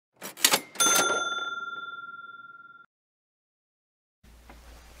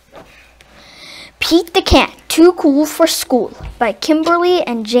Pete the Cat, Too Cool for School by Kimberly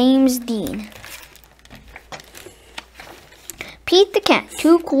and James Dean. Pete the Cat,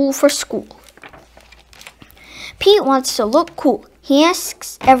 Too Cool for School. Pete wants to look cool. He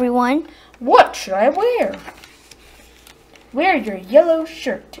asks everyone, "What should I wear?" "Wear your yellow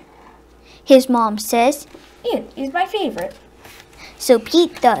shirt." His mom says. "It is my favorite." So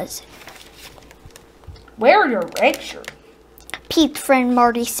Pete does. "Wear your red shirt." Pete's friend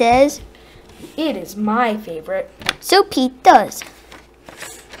Marty says. "It is my favorite." So Pete does.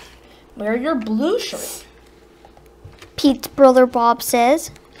 "Wear your blue shirt." Pete's brother Bob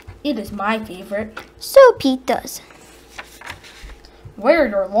says. "It is my favorite." So Pete does. "Wear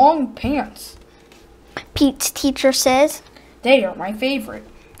your long pants." Pete's teacher says. "They are my favorite."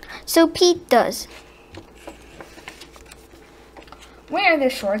 So Pete does. "Wear the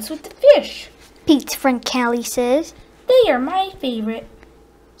shorts with the fish." Pete's friend Callie says. "They are my favorite."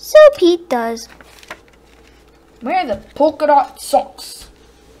 So Pete does. "Wear the polka dot socks."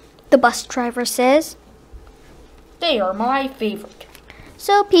 The bus driver says. "They are my favorite."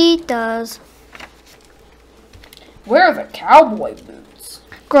 So Pete does. "Wear the cowboy boots."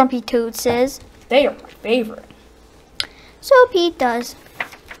 Grumpy Toad says. "They are my favorite." So Pete does.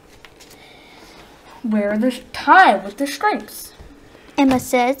 "Wear the tie with the stripes." Emma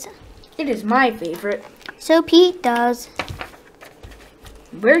says. "It is my favorite." So Pete does.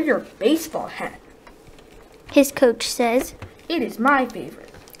 "Wear your baseball hat." His coach says. "It is my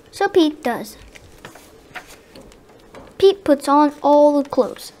favorite." So Pete does. Pete puts on all the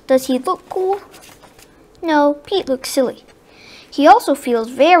clothes. Does he look cool? No, Pete looks silly. He also feels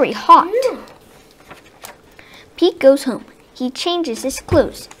very hot. Pete goes home. He changes his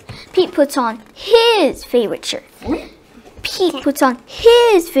clothes. Pete puts on his favorite shirt. Pete puts on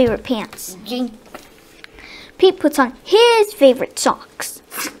his favorite pants. Pete puts on his favorite socks.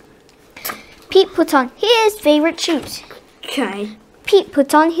 Pete puts on his favorite shoes. Okay. Pete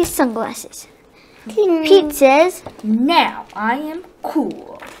puts on his sunglasses. Pete says, "Now I am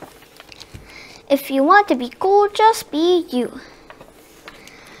cool." if you want to be cool, just be you.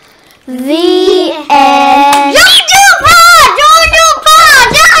 The end.